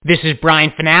This is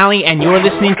Brian Fanale, and you're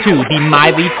listening to the My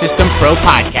Lead System Pro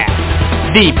podcast,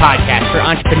 the podcast for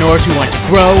entrepreneurs who want to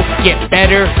grow, get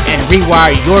better, and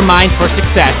rewire your mind for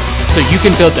success so you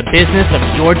can build the business of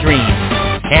your dreams.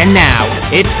 And now,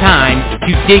 it's time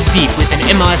to dig deep with an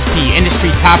MLSP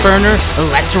industry top earner.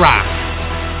 Let's rock.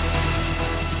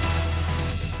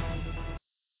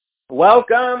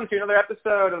 Welcome to another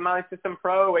episode of the My Lead System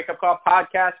Pro Wake Up Call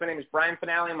podcast. My name is Brian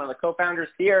Fanale. I'm one of the co-founders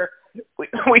here.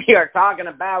 We are talking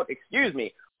about,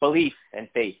 belief and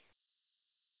faith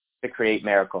to create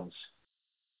miracles.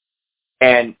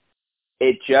 And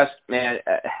it just,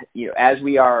 as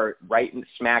we are right in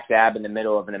smack dab in the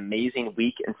middle of an amazing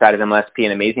week inside of MLSP,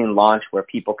 an amazing launch where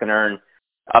people can earn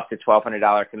up to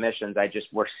 $1,200 commissions,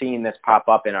 we're seeing this pop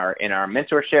up in our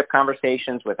mentorship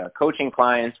conversations with our coaching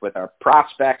clients, with our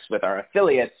prospects, with our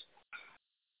affiliates.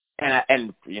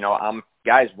 And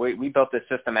guys, we built this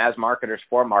system as marketers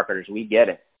for marketers. We get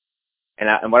it.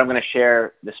 And what I'm going to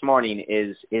share this morning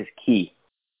is key.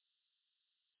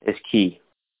 Is key.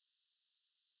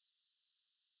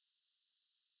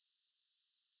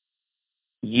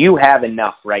 You have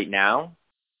enough right now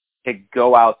to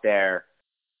go out there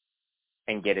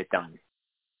and get it done.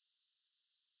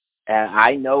 And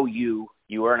I know you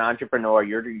are an entrepreneur,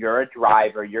 you're a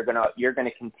driver, you're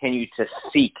gonna continue to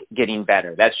seek getting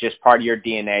better. That's just part of your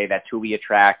DNA, that's who we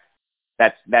attract.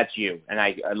 That's you, and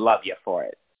I love you for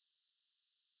it.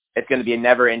 It's gonna be a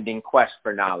never-ending quest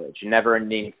for knowledge, a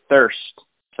never-ending thirst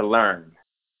to learn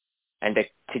and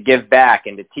to give back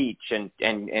and to teach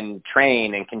and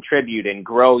train and contribute and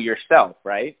grow yourself,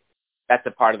 right? That's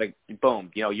a part of the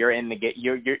boom. You're in the get.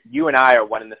 You and I are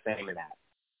one and the same in that.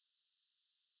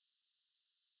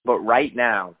 But right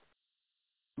now,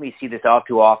 we see this all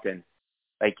too often.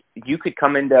 Like, you could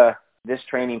come into this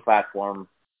training platform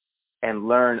and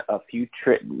learn a few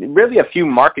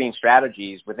marketing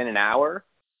strategies within an hour,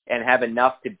 and have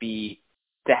enough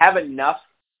have enough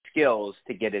skills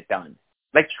to get it done.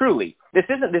 Like, truly, this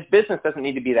business doesn't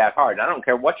need to be that hard. I don't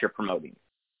care what you're promoting.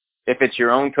 If it's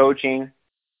your own coaching,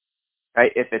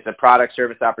 right? If it's a product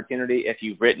service opportunity, if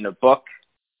you've written a book,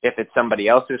 if it's somebody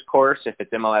else's course, if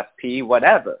it's MLSP,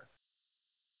 whatever.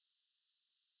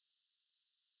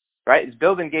 Right? It's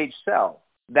build, engage, sell.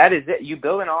 That is it. You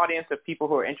build an audience of people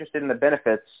who are interested in the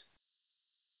benefits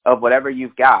of whatever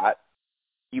you've got.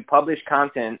 You publish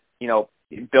content,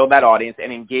 build that audience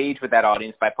and engage with that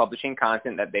audience by publishing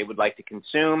content that they would like to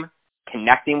consume,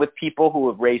 connecting with people who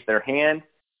have raised their hand,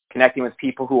 connecting with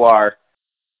people who are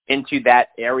into that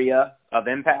area of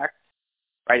impact,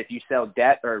 right? If you sell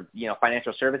debt or,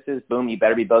 financial services, boom, you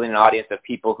better be building an audience of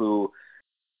people who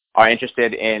are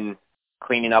interested in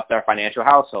cleaning up their financial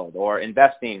household or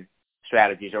investing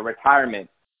strategies or retirement,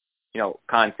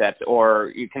 concepts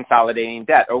or consolidating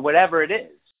debt or whatever it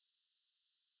is.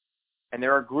 And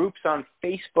there are groups on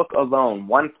Facebook alone,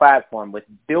 one platform with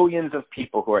billions of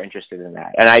people who are interested in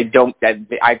that. And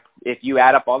if you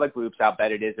add up all the groups, I'll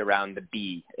bet it is around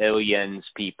the billions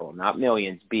people, not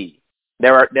millions,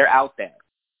 They're out there,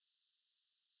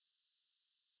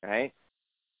 right?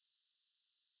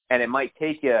 And it might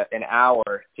take you an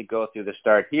hour to go through the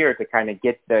start here to kind of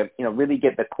get really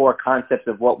get the core concepts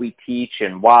of what we teach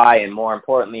and why, and more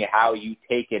importantly, how you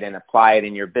take it and apply it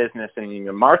in your business and in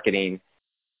your marketing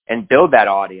and build that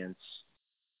audience.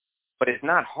 But it's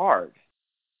not hard.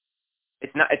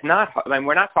 It's not. I mean,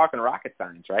 we're not talking rocket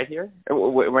science right here.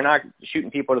 We're not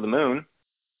shooting people to the moon.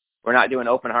 We're not doing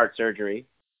open heart surgery.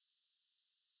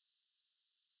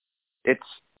 It's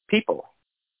people.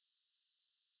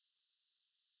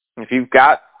 If you've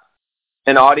got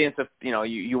an audience of,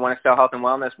 you want to sell health and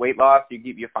wellness, weight loss,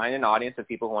 you find an audience of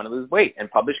people who want to lose weight and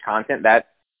publish content that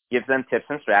gives them tips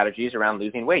and strategies around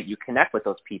losing weight. You connect with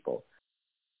those people.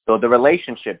 Build a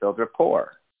relationship, build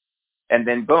rapport. And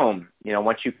then boom,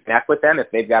 once you connect with them,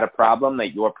 if they've got a problem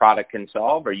that your product can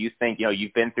solve, or you think,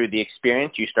 you've been through the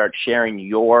experience, you start sharing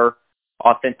your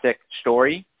authentic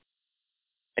story,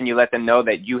 and you let them know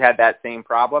that you had that same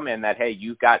problem and that, hey,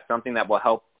 you've got something that will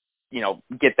help,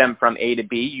 get them from A to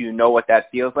B. You know what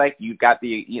that feels like. You've got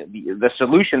the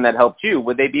solution that helped you.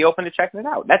 Would they be open to checking it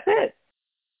out? That's it.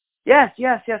 Yes,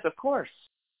 of course.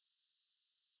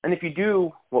 And if you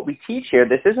do what we teach here,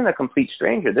 this isn't a complete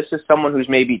stranger. This is someone who's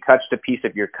maybe touched a piece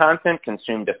of your content,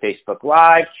 consumed a Facebook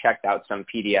Live, checked out some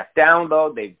PDF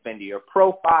download. They've been to your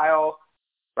profile,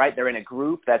 right? They're in a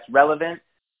group that's relevant.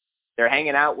 They're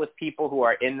hanging out with people who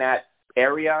are in that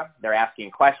area. They're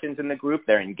asking questions in the group.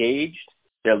 They're engaged.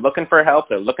 They're looking for help.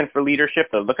 They're looking for leadership.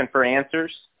 They're looking for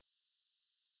answers.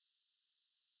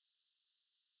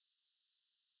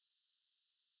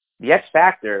 The X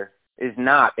factor is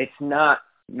not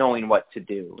knowing what to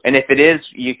do. And if it is,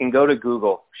 you can go to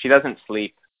Google. She doesn't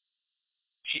sleep.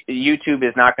 YouTube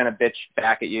is not going to bitch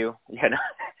back at you. You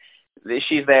know,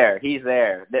 she's there. He's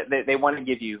there. They want to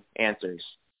give you answers.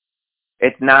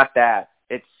 It's not that.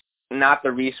 It's not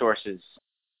the resources.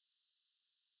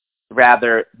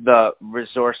 Rather, the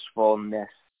resourcefulness.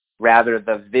 Rather,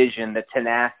 the vision, the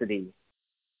tenacity.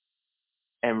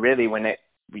 And really, when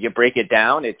you break it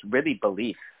down, it's really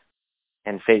belief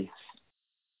and faith.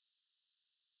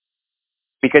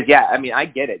 Because, yeah, I mean, I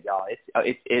get it, y'all.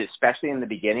 It's especially in the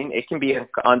beginning, it can be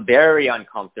very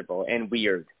uncomfortable and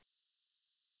weird.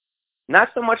 Not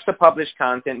so much to publish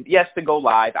content. Yes, to go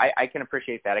live. I can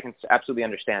appreciate that. I can absolutely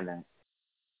understand that.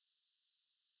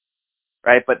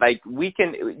 Right? But, like,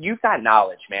 you've got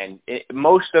knowledge, man.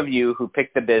 Most of you who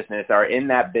pick the business are in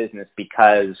that business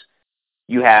because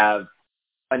you have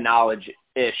a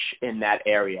knowledge-ish in that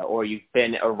area, or you've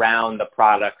been around the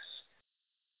products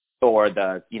or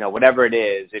the, you know, whatever it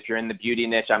is. If you're in the beauty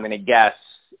niche, I'm going to guess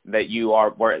that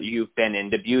you've been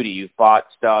into beauty. You've bought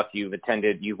stuff,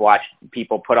 you've watched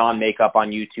people put on makeup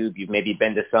on YouTube. You've maybe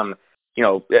been to some, you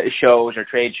know, shows or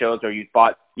trade shows, or you've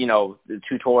bought, you know,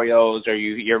 tutorials, or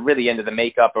you're really into the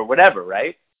makeup or whatever,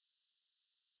 right?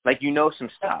 Like, you know some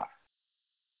stuff.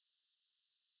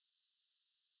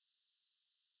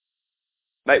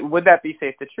 Like, would that be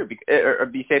safe to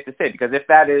say? Because if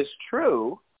that is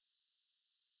true,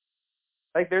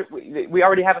 like, we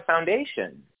already have a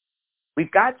foundation.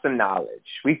 We've got some knowledge.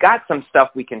 We've got some stuff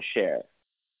we can share.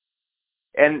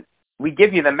 And we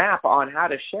give you the map on how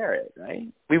to share it, right?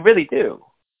 We really do.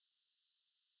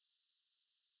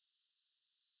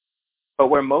 But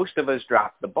where most of us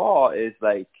drop the ball is,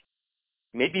 like,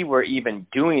 maybe we're even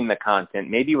doing the content.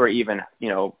 Maybe we're even, you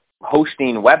know,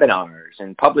 hosting webinars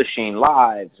and publishing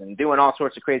lives and doing all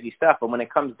sorts of crazy stuff. But when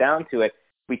it comes down to it,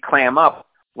 we clam up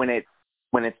when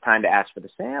it's time to ask for the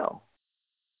sale.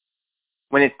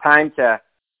 When it's time to,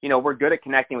 you know, we're good at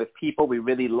connecting with people. We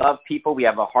really love people. We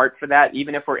have a heart for that.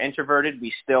 Even if we're introverted,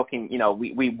 we still can, you know,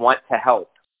 we want to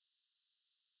help.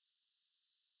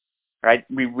 Right?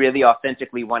 We really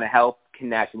authentically want to help,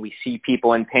 connect. When we see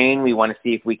people in pain, we want to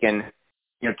see if we can,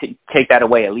 you know, take that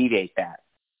away, alleviate that.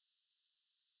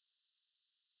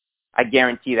 I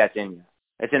guarantee that's in you.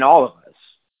 It's in all of us.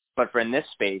 But for in this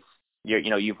space,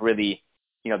 you've really,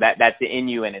 you know, that's in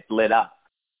you and it's lit up.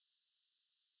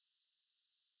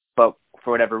 But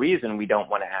for whatever reason, we don't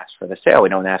want to ask for the sale. We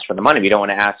don't ask for the money. We don't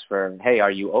want to ask for, hey,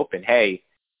 are you open? Hey,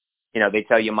 you know, they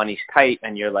tell you money's tight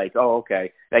and you're like, oh,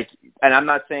 okay. Like, and I'm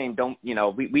not saying don't, you know,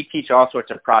 we teach all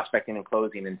sorts of prospecting and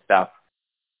closing and stuff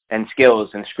and skills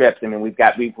and scripts. I mean, we've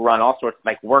run all sorts of,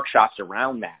 like, workshops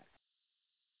around that.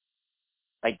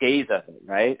 Like days of it,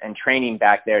 right? And training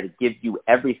back there to give you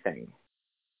everything.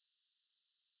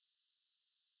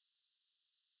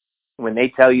 When they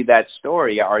tell you that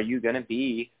story, are you going to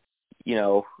be, you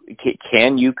know,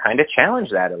 can you kind of challenge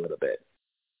that a little bit?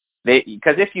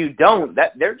 Because if you don't,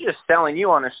 they're just selling you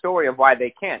on a story of why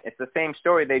they can't. It's the same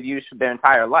story they've used for their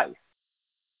entire life.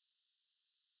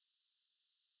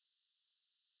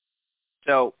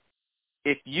 So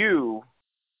if you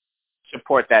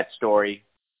support that story,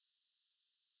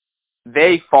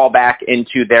 they fall back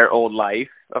into their old life.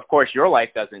 Of course, your life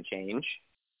doesn't change.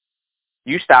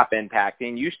 You stop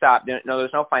impacting. You stop. No, there's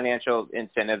no financial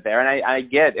incentive there. And I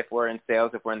get, if we're in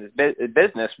sales, if we're in this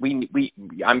business,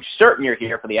 I'm certain you're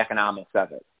here for the economics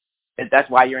of it. That's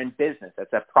why you're in business.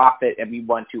 That's a profit, and we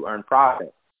want to earn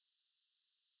profit,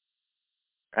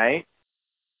 right?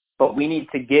 But we need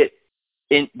to get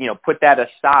in, you know, put that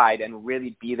aside and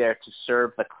really be there to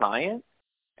serve the client.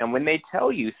 And when they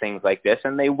tell you things like this,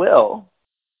 and they will,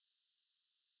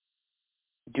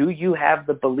 do you have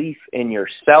the belief in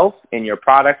yourself, in your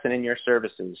products, and in your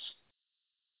services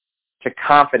to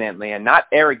confidently, and not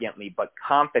arrogantly, but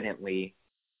confidently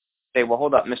say, well,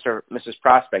 hold up, Mrs.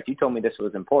 Prospect, you told me this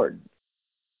was important.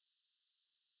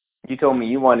 You told me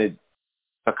you wanted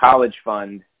a college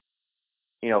fund,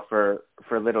 you know, for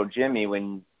little Jimmy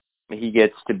when he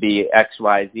gets to be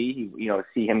XYZ, you know,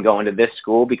 see him going to this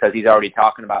school because he's already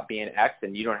talking about being X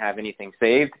and you don't have anything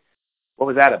saved. What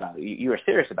was that about? You were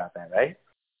serious about that, right?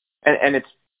 And it's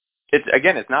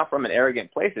again, it's not from an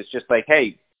arrogant place. It's just like,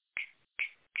 hey,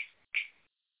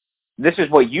 this is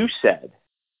what you said,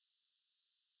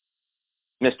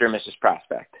 Mr. and Mrs.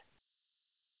 Prospect.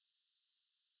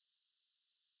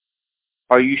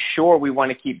 Are you sure we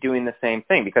want to keep doing the same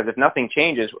thing? Because if nothing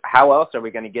changes, how else are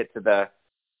we going to get to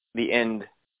the end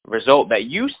result that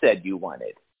you said you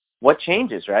wanted? What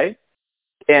changes, right?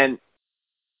 And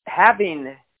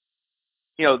having,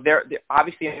 you know, there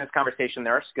obviously in this conversation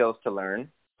there are skills to learn,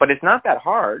 but it's not that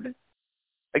hard.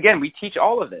 Again, we teach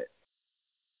all of it.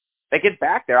 Like, it's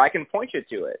back there. I can point you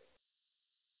to it.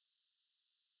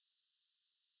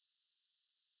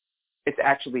 It's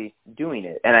actually doing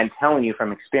it. And I'm telling you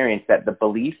from experience that the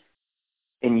belief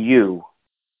in you,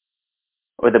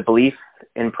 or the belief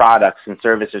in products and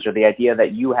services, or the idea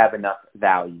that you have enough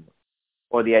value,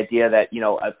 or the idea that,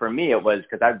 for me it was,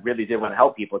 because I really did want to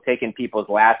help people, taking people's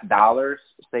last dollars,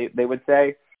 they would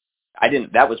say.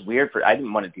 That was weird. I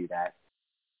didn't want to do that.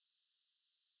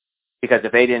 Because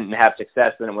if they didn't have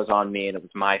success, then it was on me and it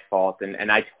was my fault.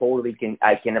 And I totally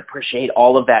can appreciate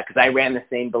all of that, because I ran the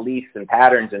same beliefs and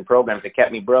patterns and programs that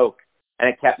kept me broke. And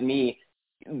it kept me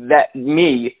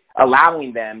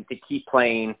allowing them to keep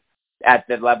playing at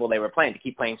the level they were playing, to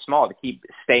keep playing small, to keep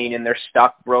staying in their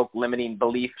stuck, broke, limiting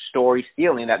belief story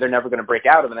stealing that they're never going to break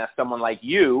out of. And that someone like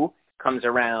you comes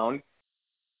around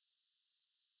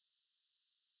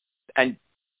and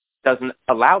doesn't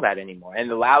allow that anymore,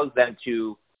 and allows them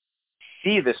to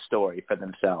see the story for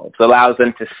themselves, allows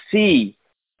them to see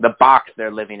the box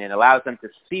they're living in, allows them to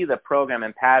see the program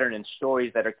and pattern and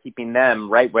stories that are keeping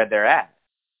them right where they're at,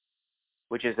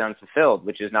 which is unfulfilled,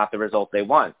 which is not the result they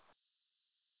want.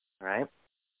 Right?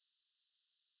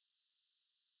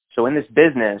 So in this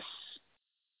business,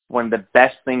 one of the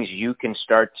best things you can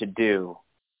start to do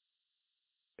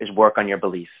is work on your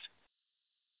belief.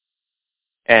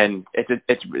 And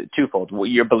it's twofold: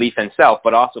 your belief in self,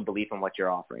 but also belief in what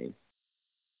you're offering.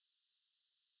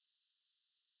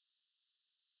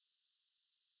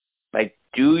 Like,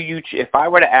 if I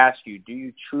were to ask you, do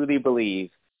you truly believe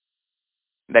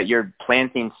that you're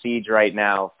planting seeds right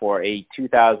now for a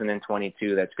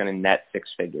 2022 that's going to net six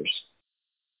figures?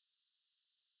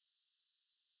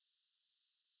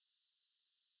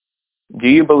 Do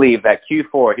you believe that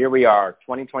Q4, here we are,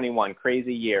 2021,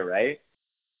 crazy year, right?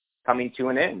 Coming to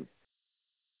an end.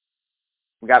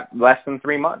 We got less than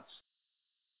 3 months.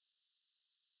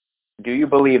 Do you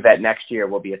believe that next year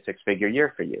will be a six-figure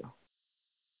year for you?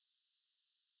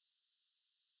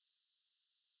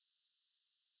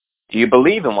 Do you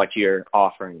believe in what you're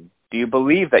offering? Do you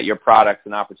believe that your products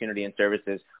and opportunity and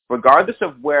services, regardless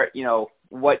of where,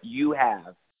 what you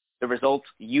have, the results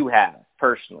you have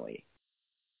personally,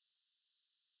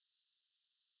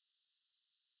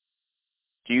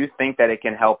 do you think that it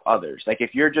can help others? Like,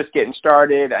 if you're just getting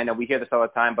started, I know we hear this all the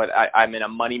time, but I'm in a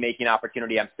money-making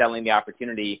opportunity. I'm selling the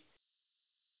opportunity,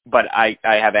 but I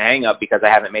have a hang-up because I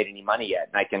haven't made any money yet.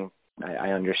 And I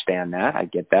understand that. I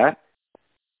get that.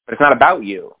 But it's not about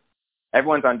you.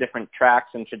 Everyone's on different tracks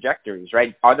and trajectories,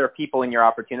 right? Are there people in your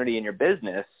opportunity in your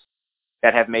business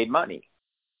that have made money?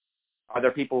 Are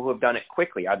there people who have done it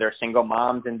quickly? Are there single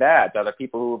moms and dads? Are there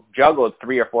people who have juggled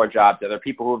 3 or 4 jobs? Are there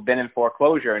people who have been in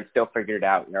foreclosure and still figured it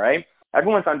out, right?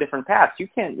 Everyone's on different paths. You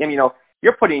can't,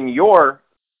 you're putting your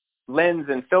lens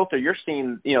and filter, you're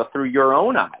seeing, through your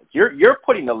own eyes. You're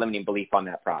putting the limiting belief on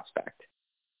that prospect.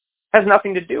 It has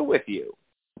nothing to do with you.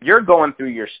 You're going through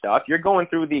your stuff. You're going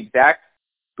through the exact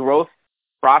growth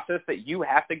process that you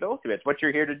have to go through. It's what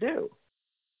you're here to do.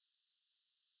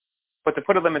 But to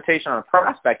put a limitation on a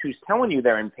prospect who's telling you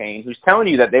they're in pain, who's telling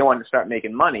you that they want to start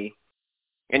making money,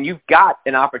 and you've got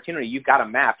an opportunity, you've got a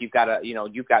map, you've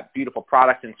got beautiful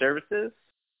products and services,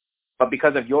 but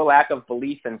because of your lack of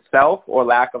belief in self or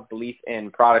lack of belief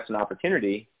in products and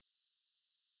opportunity,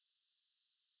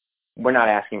 we're not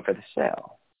asking for the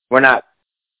sale. We're not,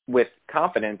 with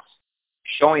confidence,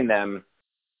 showing them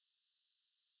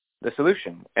the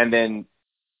solution and then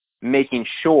making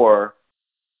sure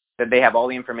that they have all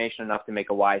the information enough to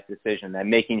make a wise decision, and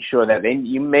making sure that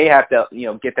you may have to,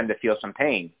 get them to feel some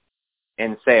pain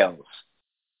in sales.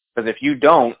 Because if you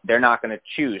don't, they're not going to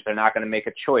choose. They're not going to make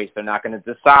a choice. They're not going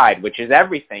to decide, which is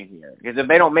everything here. Because if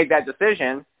they don't make that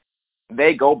decision,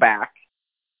 they go back.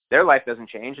 Their life doesn't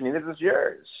change, and neither does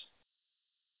yours.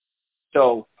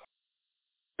 So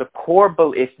the core,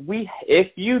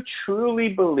 if you truly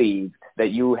believed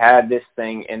that you had this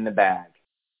thing in the bag,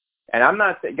 and I'm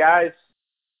not saying, guys,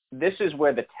 this is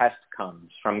where the test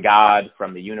comes from God,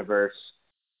 from the universe,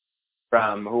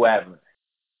 from whoever.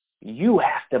 You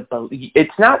have to believe.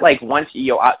 It's not like once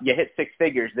you hit six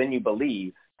figures, then you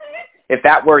believe. If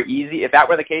that were easy, if that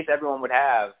were the case, everyone would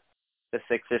have the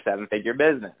 6 or 7 figure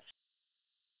business.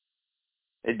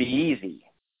 It'd be easy.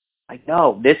 Like,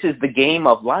 no, this is the game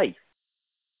of life.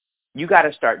 You got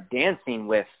to start dancing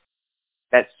with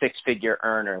that 6-figure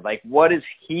earner. Like, what is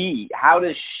he? How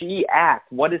does she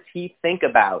act? What does he think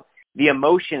about? The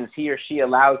emotions he or she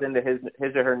allows into his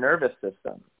or her nervous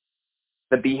system.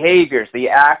 The behaviors, the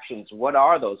actions, what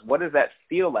are those? What does that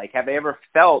feel like? Have they ever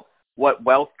felt what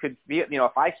wealth could be?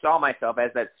 If I saw myself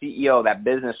as that CEO, that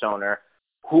business owner,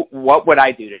 what would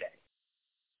I do today?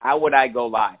 How would I go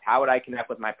live? How would I connect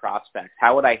with my prospects?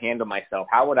 How would I handle myself?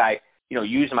 How would I,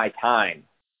 use my time?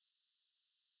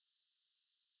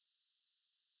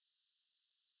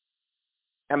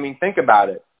 I mean, think about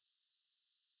it.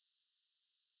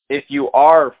 If you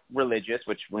are religious,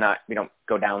 which we don't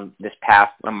go down this path,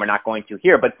 and we're not going to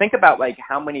here, but think about like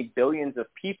how many billions of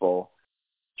people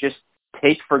just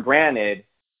take for granted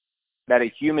that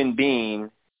a human being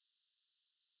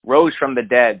rose from the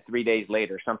dead 3 days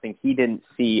later, something he didn't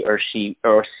see or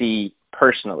see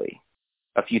personally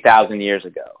a few thousand years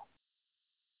ago.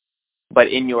 But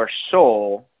in your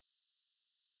soul,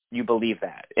 you believe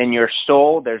that. In your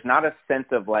soul, there's not a sense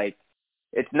of like,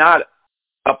 it's not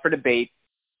up for debate.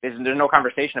 There's no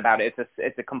conversation about it.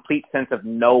 It's a complete sense of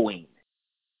knowing,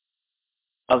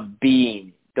 of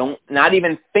being. Not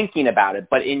even thinking about it,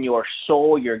 but in your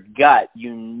soul, your gut,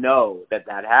 you know that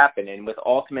happened. And with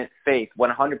ultimate faith,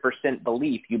 100%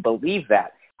 belief, you believe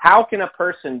that. How can a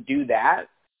person do that,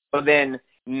 but then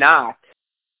not,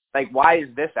 like, why is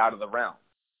this out of the realm?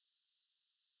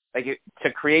 Like,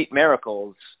 to create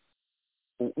miracles,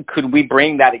 could we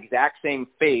bring that exact same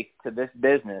faith to this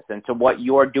business and to what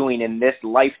you're doing in this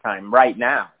lifetime right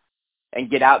now and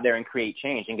get out there and create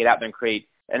change and get out there and create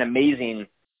an amazing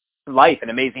life, an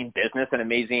amazing business, an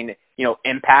amazing,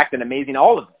 impact, and amazing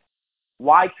all of it?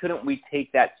 Why couldn't we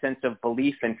take that sense of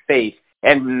belief and faith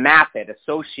and map it,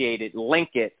 associate it,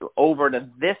 link it over to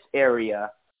this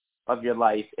area of your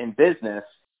life and business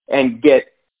and get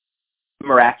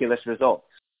miraculous results?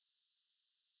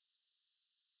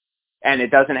 And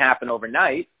it doesn't happen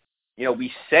overnight.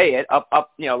 We say it up,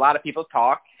 a lot of people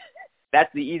talk.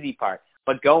 That's the easy part.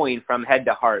 But going from head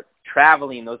to heart,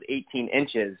 traveling those 18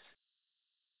 inches,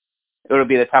 it'll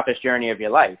be the toughest journey of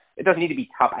your life. It doesn't need to be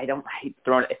tough. I hate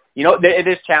throwing it. It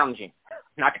is challenging. I'm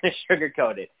not going to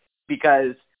sugarcoat it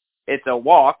because it's a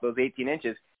walk, those 18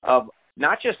 inches, of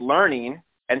not just learning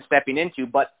and stepping into,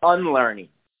 but unlearning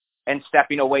and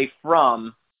stepping away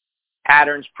from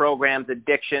patterns, programs,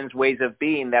 addictions, ways of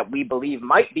being that we believe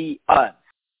might be us.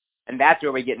 And that's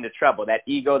where we get into trouble. That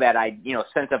ego, that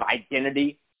sense of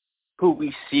identity, who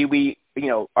we see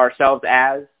ourselves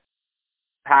as,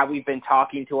 how we've been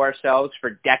talking to ourselves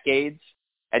for decades,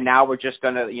 and now we're just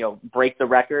going to, break the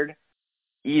record.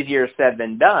 Easier said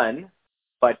than done,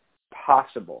 but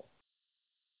possible.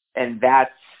 And that's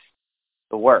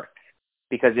the work.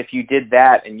 Because if you did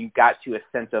that and you got to a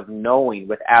sense of knowing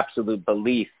with absolute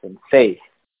belief and faith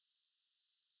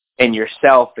in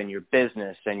yourself and your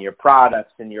business and your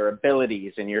products and your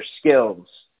abilities and your skills,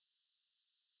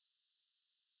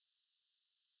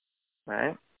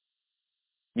 right,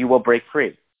 you will break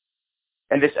free.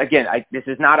 And this, again, this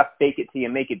is not a fake it till you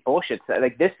make it bullshit.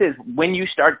 Like, this is when you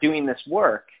start doing this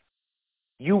work,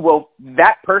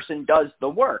 that person does the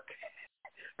work,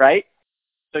 right?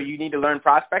 So you need to learn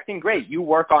prospecting? Great. You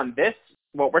work on this,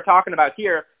 what we're talking about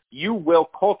here, you will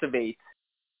cultivate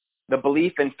the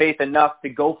belief and faith enough to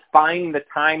go find the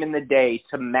time in the day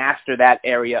to master that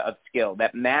area of skill,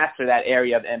 master that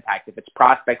area of impact. If it's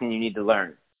prospecting, you need to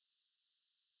learn.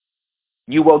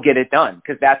 You will get it done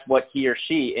because that's what he or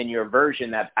she in your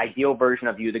version, that ideal version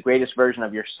of you, the greatest version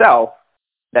of yourself,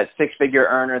 that six-figure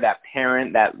earner, that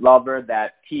parent, that lover,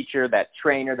 that teacher, that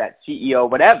trainer, that CEO,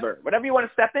 whatever you want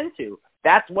to step into.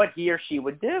 That's what he or she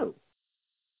would do.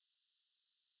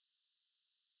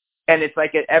 And it's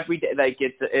like every day, like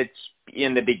it's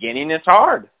in the beginning, it's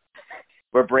hard.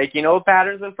 We're breaking old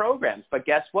patterns and programs. But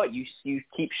guess what? You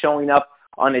keep showing up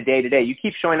on a day-to-day. You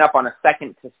keep showing up on a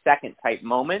second-to-second type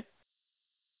moment,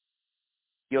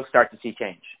 you'll start to see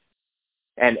change.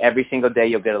 And every single day,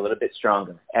 you'll get a little bit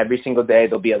stronger. Every single day,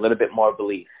 there'll be a little bit more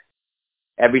belief.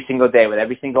 Every single day, with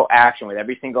every single action, with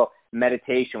every single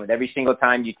meditation, with every single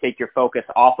time you take your focus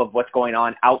off of what's going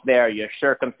on out there, your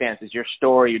circumstances, your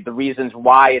story, the reasons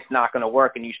why it's not going to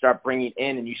work, and you start bringing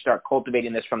in and you start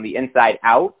cultivating this from the inside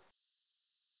out,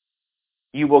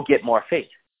 you will get more faith.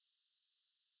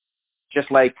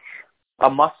 Just like a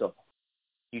muscle.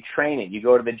 You train it. You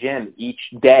go to the gym each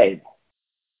day,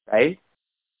 right?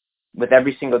 With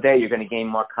every single day, you're going to gain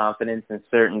more confidence and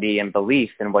certainty and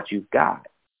belief in what you've got.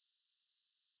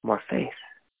 More faith.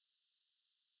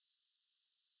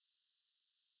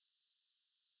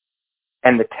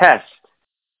 And the test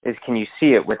is, can you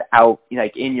see it without,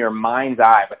 like, in your mind's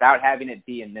eye, without having it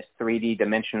be in this 3D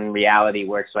dimension reality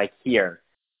where it's like here?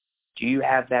 Do you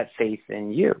have that faith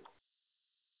in you?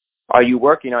 Are you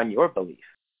working on your belief?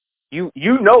 You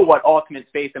know what ultimate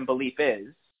faith and belief is.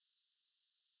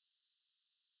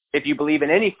 If you believe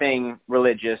in anything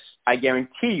religious, I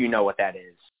guarantee you know what that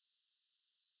is.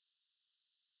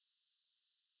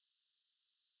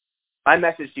 My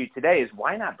message to you today is,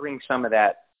 why not bring some of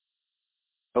that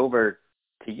over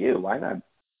to you. Why not?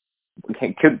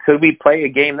 Could we play a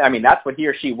game? I mean, that's what he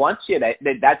or she wants you.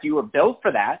 That you were built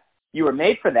for that. You were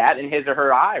made for that in his or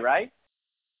her eye, right?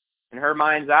 In her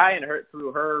mind's eye, and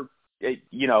through her,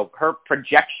 her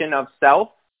projection of self.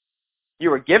 You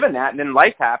were given that, and then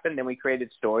life happened. Then we created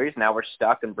stories. Now we're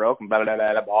stuck and broke and blah, blah,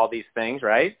 blah, blah, all these things,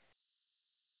 right?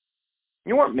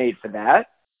 You weren't made for that.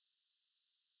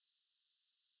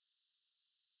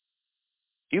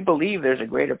 You believe there's a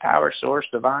greater power source,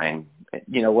 divine,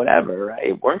 whatever,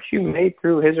 right? Weren't you made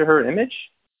through his or her image?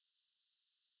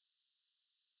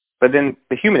 But then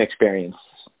the human experience,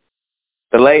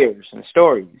 the layers and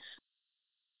stories,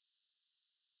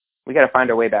 we got to find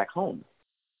our way back home.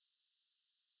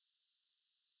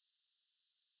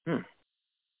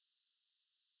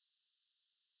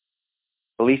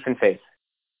 Belief and faith.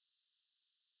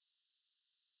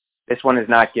 This one is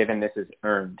not given, this is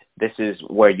earned. This is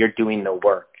where you're doing the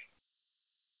work.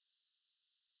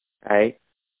 Right?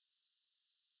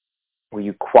 Where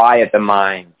you quiet the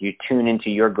mind, you tune into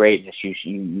your greatness,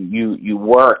 you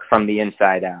work from the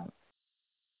inside out.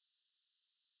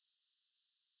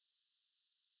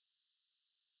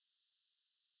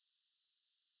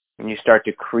 And you start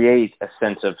to create a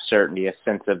sense of certainty, a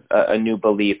sense of a new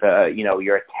belief.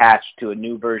 You're attached to a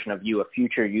new version of you, a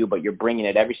future you, but you're bringing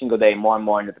it every single day more and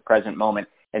more into the present moment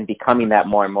and becoming that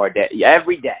more and more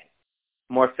every day.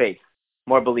 More faith,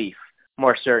 more belief,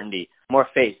 more certainty, more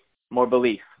faith, more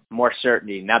belief, more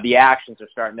certainty. Now the actions are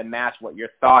starting to match what your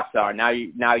thoughts are. Now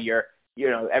you're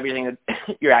everything,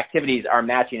 your activities are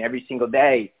matching every single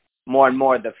day. More and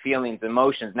more the feelings,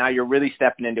 emotions. Now you're really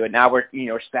stepping into it. Now we're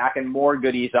stacking more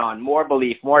goodies on, more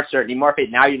belief, more certainty, more faith.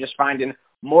 Now you're just finding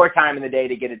more time in the day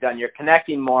to get it done. You're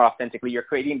connecting more authentically. You're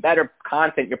creating better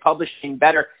content. You're publishing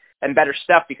better and better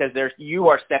stuff because you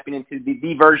are stepping into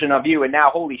the version of you. And now,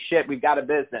 holy shit, we've got a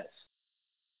business.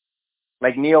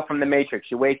 Like Neo from The Matrix,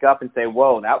 you wake up and say,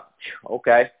 whoa,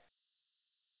 okay.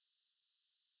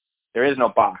 There is no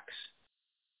box.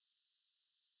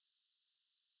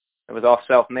 It was all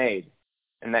self-made,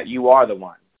 and that you are the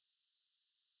one.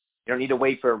 You don't need to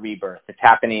wait for a rebirth. It's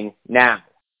happening now.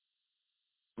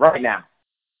 Right now.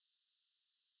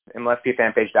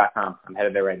 MLSPfanpage.com. I'm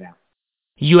headed there right now.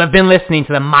 You have been listening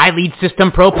to the My Lead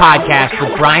System Pro podcast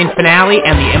with Brian Fanale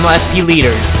and the MLSP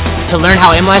leaders. To learn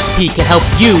how MLSP can help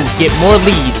you get more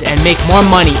leads and make more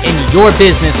money in your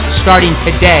business starting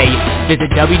today,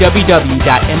 visit www.mlsp.com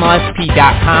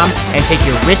and take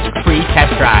your risk-free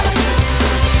test drive.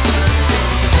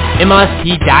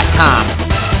 MLSP.com.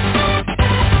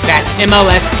 That's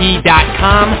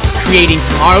MLSP.com, creating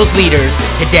tomorrow's leaders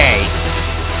today.